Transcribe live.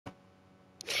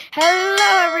Hello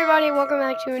everybody, welcome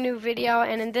back to a new video,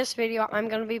 and in this video I'm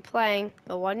going to be playing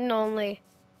the one and only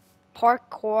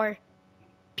parkour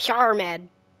pyramid.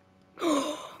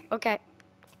 Okay,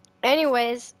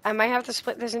 anyways, I might have to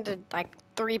split this into like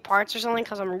 3 parts or something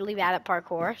because I'm really bad at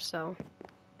parkour, so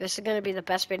this is going to be the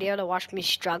best video to watch me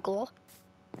struggle.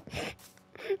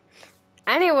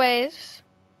 Anyways,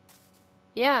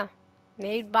 yeah,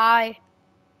 made by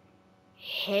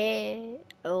Helki.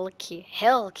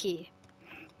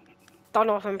 Don't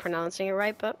know if I'm pronouncing it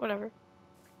right, but whatever.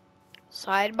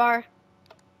 Sidebar.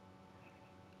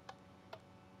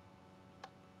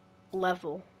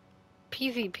 Level.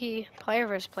 PvP. Player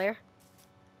versus player.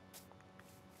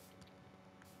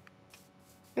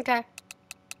 Okay.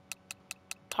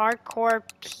 Parkour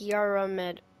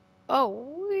pyramid.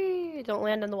 Oh, wee. Don't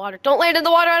land in the water. Don't land in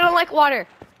the water. I don't like water.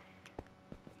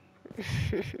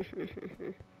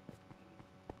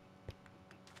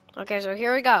 Okay, so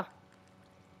here we go.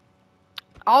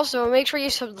 Also, make sure you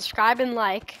subscribe and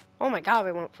like. Oh my god,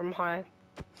 we went from high.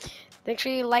 Make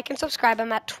sure you like and subscribe.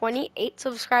 I'm at 28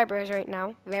 subscribers right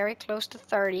now. Very close to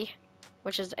 30,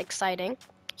 which is exciting.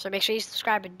 So make sure you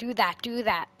subscribe and do that. Do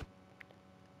that.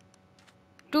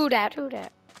 Do that. Do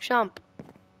that. Jump.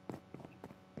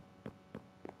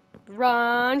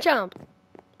 Run, jump.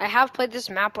 I have played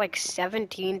this map like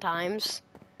 17 times.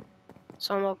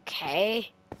 So I'm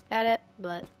okay at it,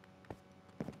 but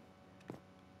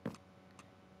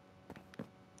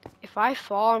if I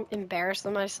fall and embarrass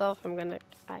myself, I'm gonna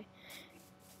die.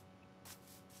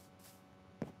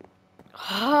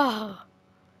 Oh,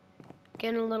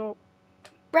 getting a little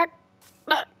wreck.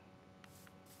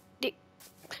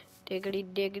 Diggity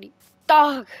diggity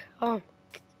dog. Oh,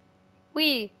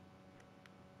 wee.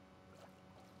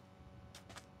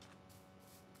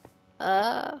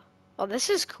 Oh, this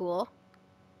is cool.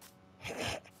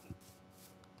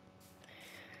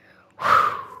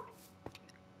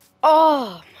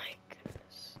 Oh my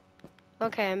goodness.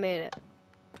 Okay, I made it.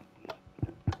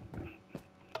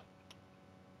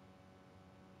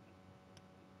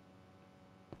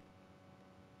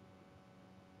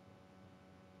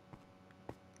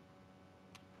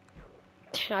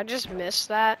 I just missed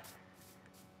that.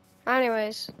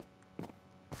 Anyways,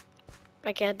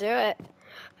 I can't do it.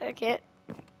 I can't.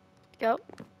 Go.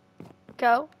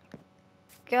 Go.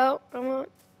 Go. Come on.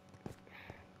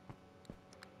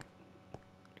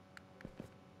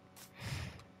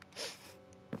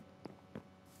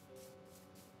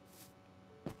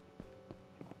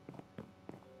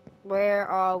 Where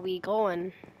are we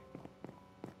going?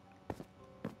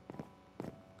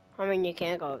 I mean, you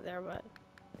can't go up there, but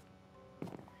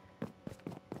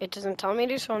it doesn't tell me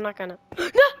to, so I'm not gonna.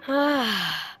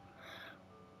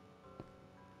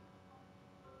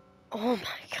 Oh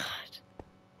my god.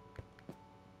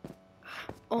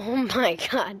 Oh my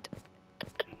god.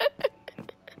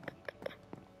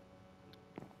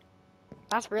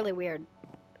 That's really weird.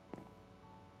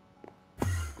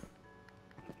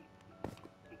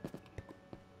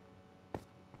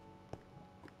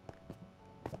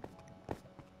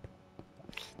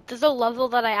 This is a level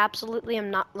that I absolutely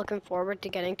am not looking forward to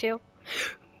getting to.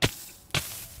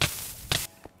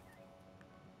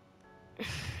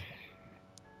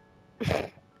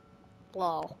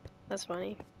 Lol. That's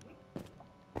funny.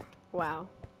 Wow.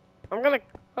 I'm gonna...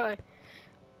 I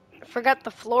forgot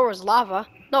the floor was lava.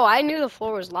 No, I knew the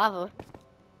floor was lava.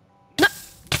 No!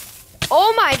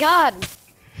 Oh my god!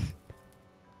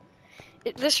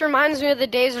 This reminds me of the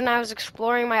days when I was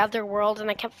exploring my other world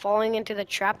and I kept falling into the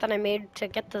trap that I made to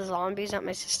get the zombies at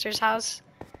my sister's house.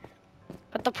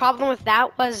 But the problem with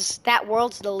that was that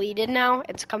world's deleted now.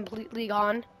 It's completely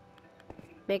gone.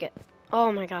 Make it.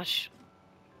 Oh my gosh.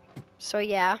 So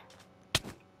yeah.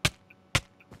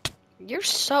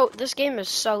 This game is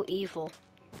so evil.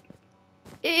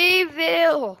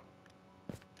 Evil!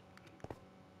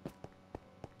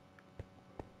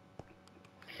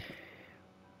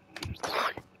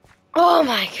 Oh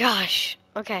my gosh.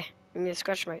 Okay, I'm gonna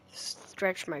stretch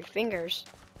my fingers.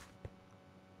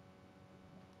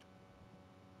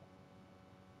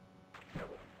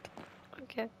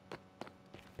 Okay.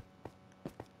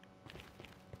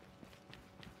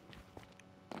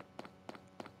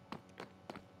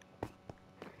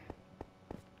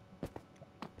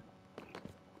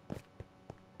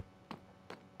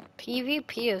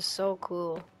 PvP is so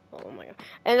cool. Oh my god.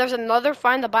 And there's another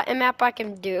find the button map I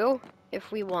can do if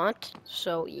we want.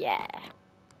 So yeah.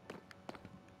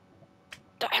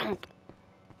 Damn.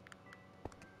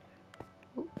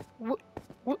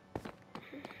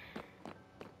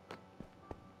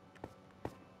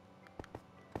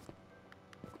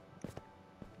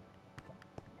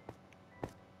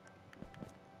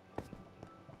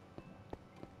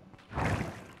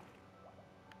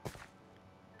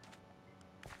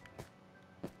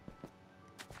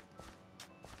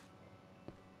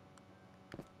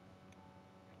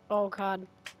 Oh god.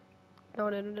 No,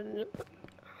 no, no, no,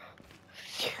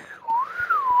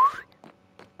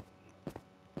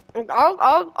 no.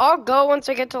 I'll go once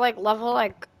I get to like level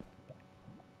like.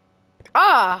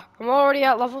 Ah, I'm already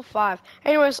at level 5.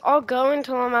 Anyways, I'll go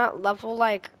until I'm at level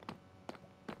like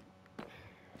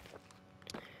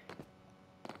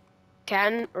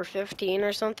 10 or 15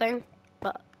 or something.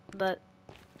 But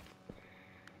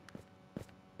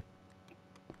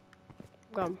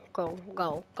go.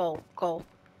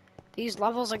 These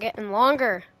levels are getting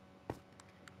longer.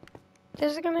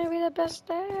 This is gonna be the best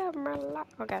day of my life.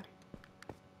 Okay.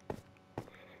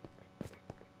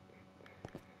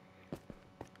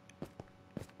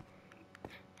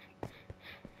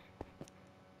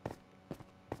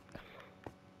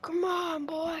 Come on,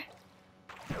 boy.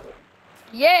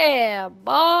 Yeah,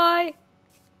 boy.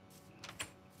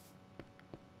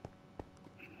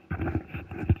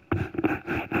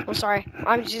 I'm sorry.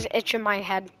 I'm just itching my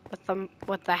head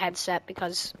with the headset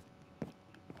because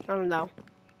I don't know.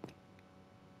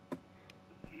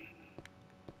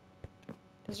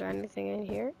 Is there anything in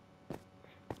here?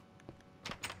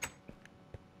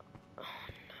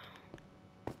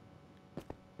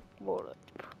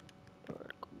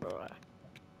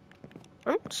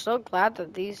 I'm so glad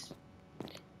that these.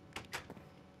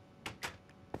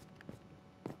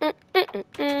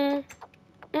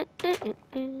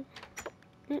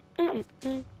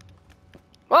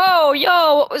 Whoa,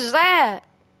 yo, what was that?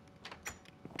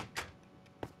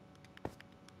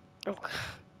 Okay.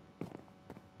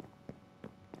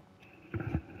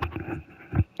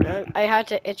 I had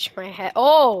to itch my head.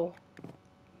 Oh!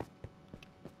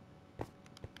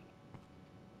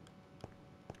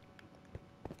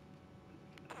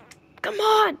 Come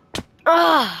on!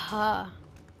 Ah!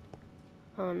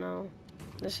 Oh no.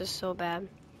 This is so bad.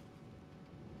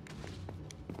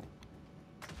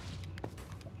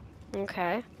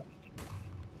 Okay.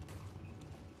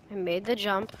 I made the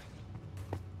jump.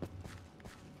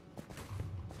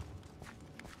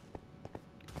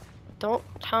 Don't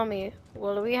tell me.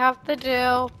 What do we have to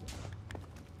do?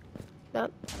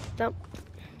 Nope. Nope.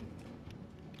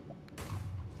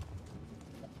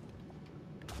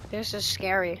 This is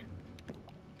scary.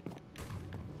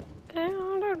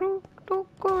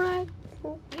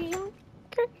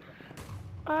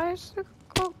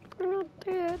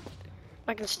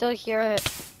 I can still hear it.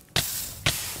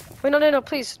 Wait, no,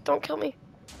 please, don't kill me.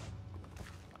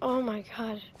 Oh my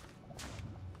god.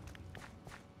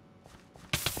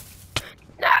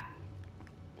 Nah.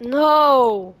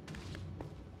 No!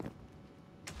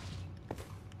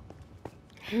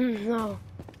 No.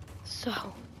 So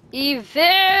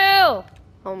evil!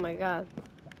 Oh my god.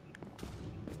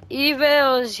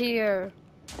 Evil is here.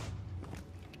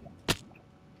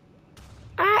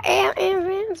 I am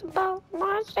invincible,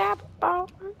 unstoppable.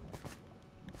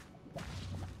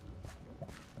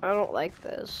 I don't like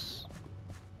this.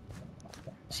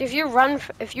 See, if you run,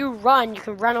 you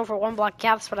can run over one block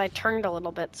gaps, but I turned a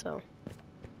little bit, so.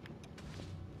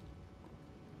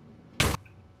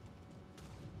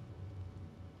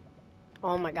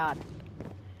 Oh my god.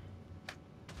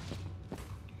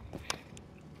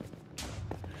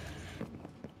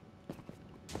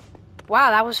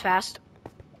 Wow, that was fast.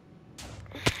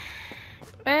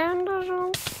 And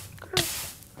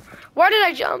why did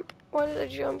I jump? Why did I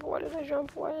jump? Why did I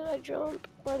jump? Why did I jump?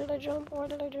 Why did I jump? Why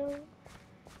did I jump?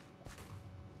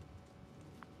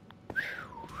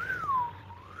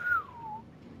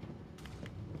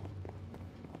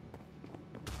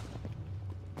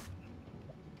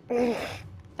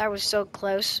 That was so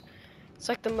close. It's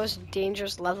like the most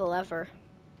dangerous level ever.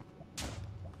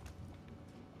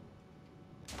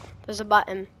 There's a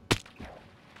button.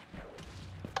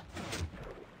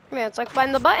 Yeah, it's like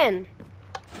find the button.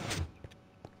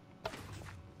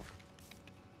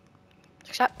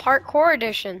 Except parkour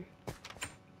edition.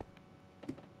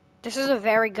 This is a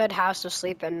very good house to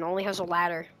sleep in. It only has a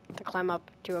ladder to climb up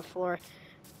to a floor.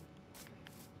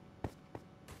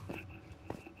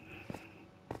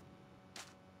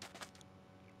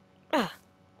 Ah.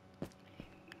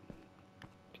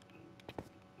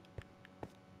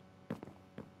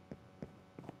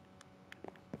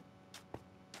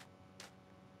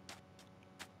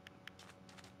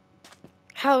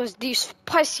 How is this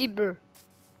possible?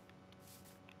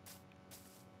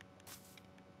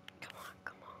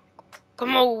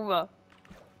 Come over.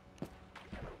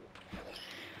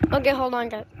 Okay, hold on,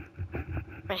 guys.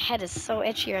 My head is so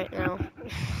itchy right now.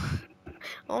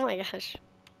 Oh my gosh.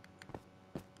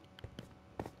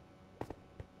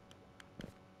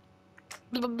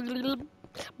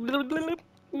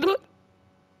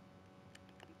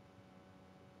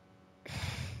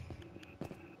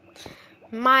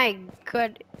 My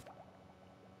good.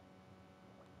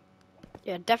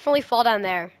 Yeah, definitely fall down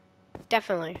there.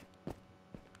 Definitely.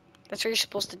 That's what you're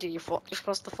supposed to do. You're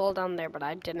supposed to fall down there, but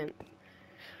I didn't.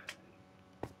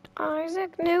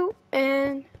 Isaac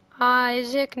Newton.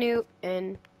 Isaac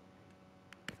Newton.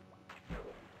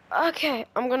 Okay,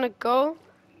 I'm gonna go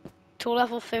to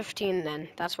level 15 then.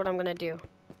 That's what I'm gonna do.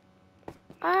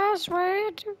 I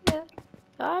swear to God,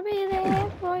 I'll be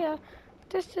there for you.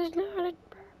 This is not a...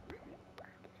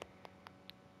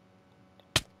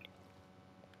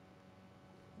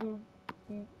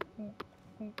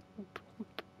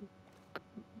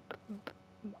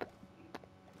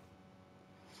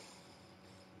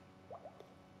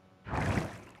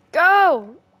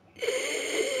 Go!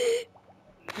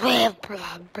 Blah,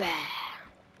 blah, blah.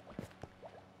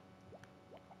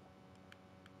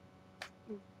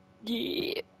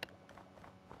 Yep.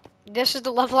 This is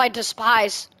the level I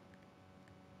despise.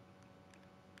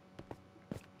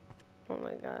 Oh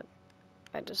my god.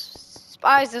 I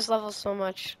despise this level so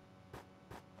much.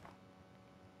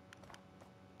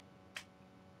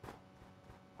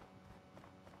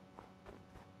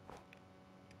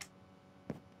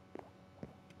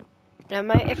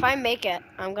 If I make it,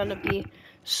 I'm gonna be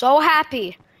so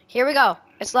happy. Here we go.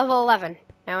 It's level 11.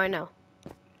 Now I know.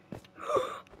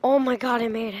 Oh my god, I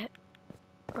made it.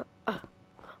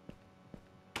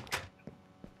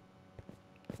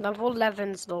 Level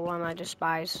 11's the one I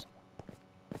despise.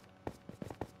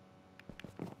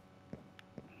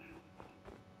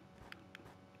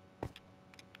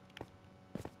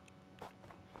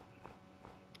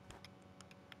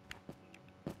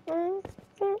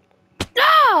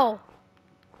 No!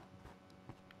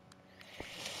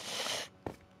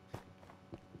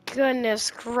 Goodness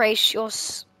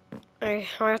gracious. I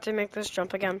have to make this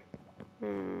jump again.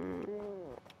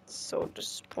 So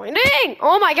disappointing.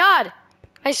 Oh my god.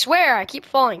 I swear, I keep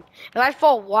falling. If I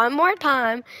fall one more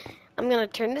time, I'm gonna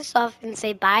turn this off and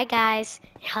say bye, guys.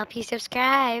 I hope you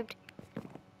subscribed.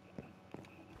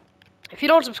 If you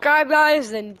don't subscribe, guys,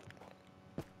 then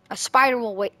a spider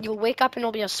will you'll wake up and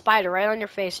there'll be a spider right on your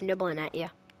face nibbling at you.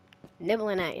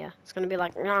 Nibbling at you. It's gonna be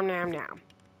like, nom, nom, nom.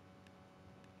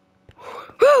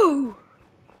 Woo!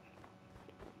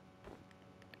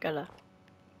 Gonna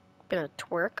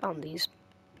twerk on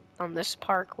this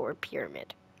parkour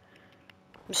pyramid.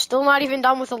 I'm still not even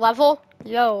done with the level.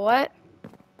 Yo, what?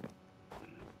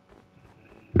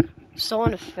 So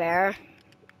unfair.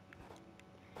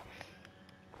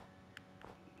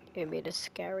 It made a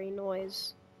scary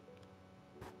noise.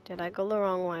 Did I go the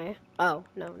wrong way? Oh,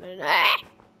 no.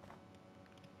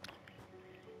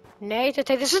 Nay,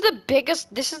 this is the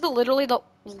biggest, this is literally the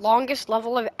longest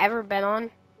level I've ever been on.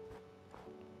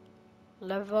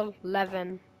 Level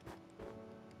 11.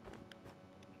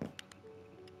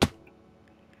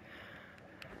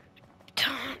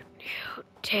 Don't you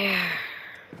dare.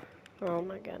 Oh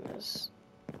my goodness.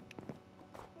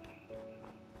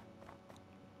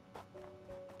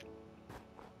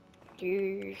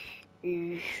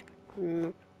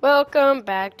 Welcome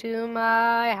back to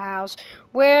my house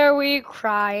where we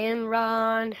cry and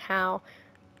run. How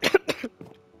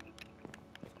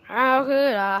how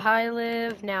could I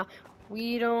live now?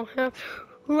 We don't have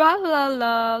la la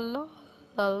la la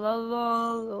la la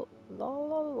la la la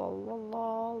la la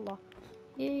la la.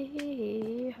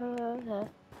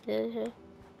 Yeah.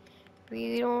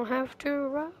 We don't have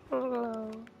to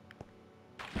run.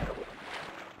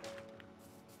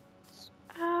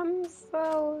 I'm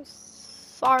so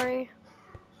sorry.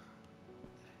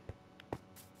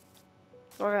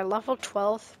 Okay, level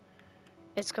 12.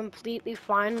 It's completely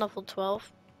fine, level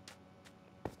 12.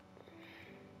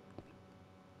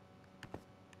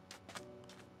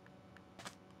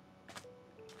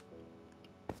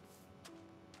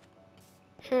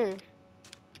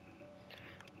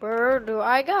 Where do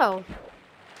I go?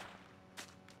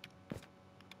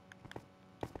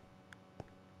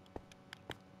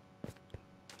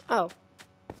 Oh.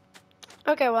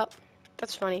 Okay, well,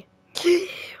 that's funny.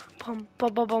 Bum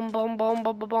bum bum bum bum bum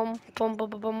bum bum bum bum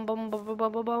bum bum bum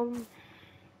bum bum bum.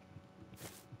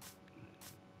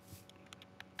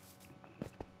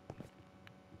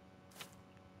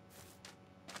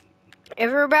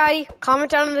 Everybody,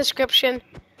 comment down in the description.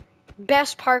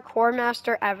 Best parkour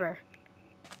master ever.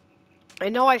 I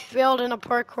know I failed in a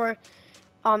parkour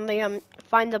on the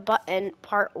find the button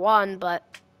part 1, but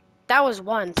that was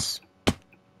once.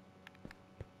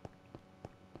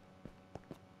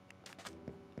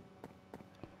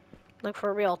 Like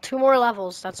for real, 2 more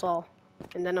levels, that's all.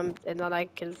 And then I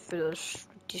can finish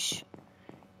this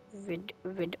vid.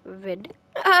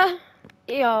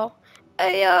 Yo,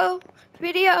 ayo,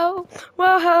 video,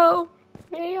 whoa,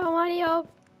 video, audio,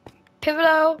 pivot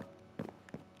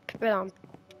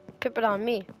on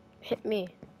me. hit me,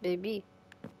 baby.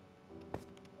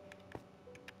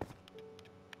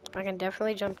 I can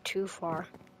definitely jump too far.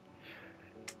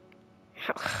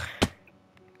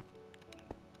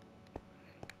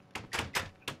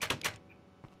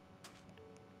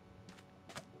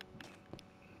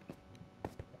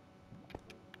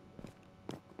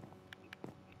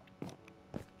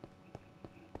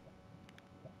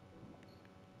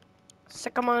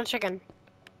 Sick 'em on a chicken.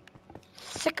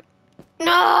 Sick.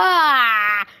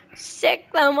 No!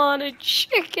 Sick them on a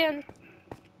chicken.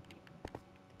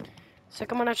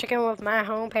 Sick 'em on a chicken with my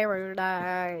home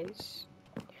paradise.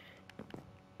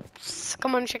 Sick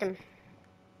 'em on a chicken.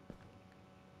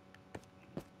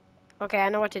 Okay, I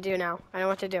know what to do now. I know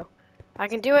what to do. I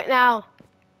can do it now.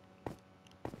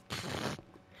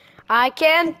 I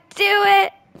can do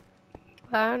it.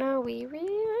 Why don't we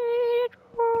read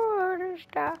the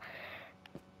star?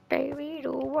 Baby,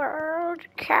 the world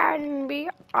can be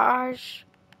ours.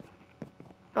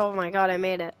 Oh my god, I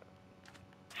made it.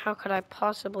 How could I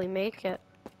possibly make it?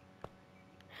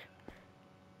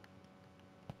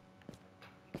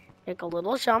 Make a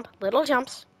little jump, little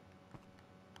jumps.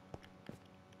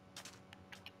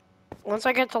 Once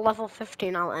I get to level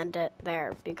 15, I'll end it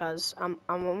there because I'm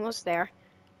almost there.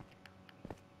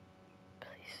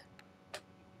 Please.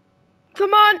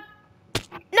 Come on!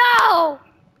 No!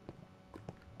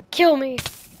 Kill me.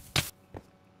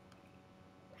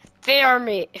 Fear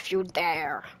me if you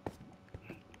dare.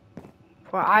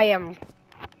 For I am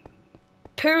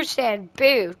Puss in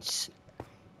Boots.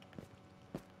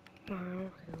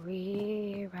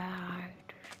 We ride.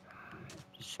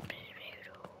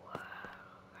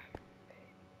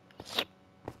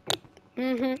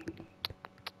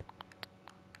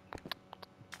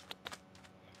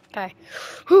 Okay.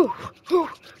 Whew, whew.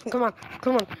 Come on,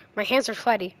 come on. My hands are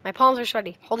sweaty. My palms are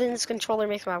sweaty. Holding this controller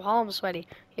makes my palms sweaty.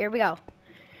 Here we go.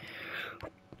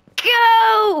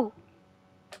 Go!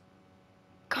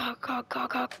 Go, go, go,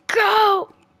 go,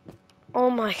 go! Oh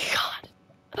my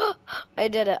god. I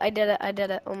did it, I did it, I did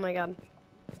it. Oh my god.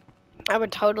 I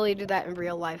would totally do that in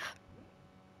real life.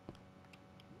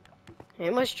 I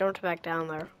almost jumped back down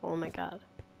there. Oh my god.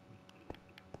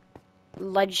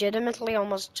 Legitimately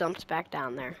almost jumped back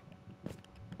down there.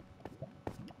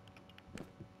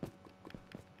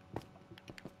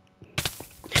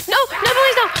 No, no,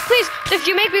 please, no, please. If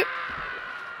you make me...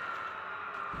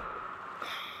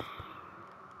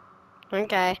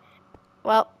 Okay.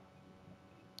 Well,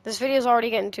 this video is already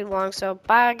getting too long, so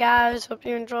bye, guys. Hope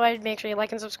you enjoyed. Make sure you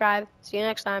like and subscribe. See you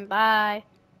next time. Bye.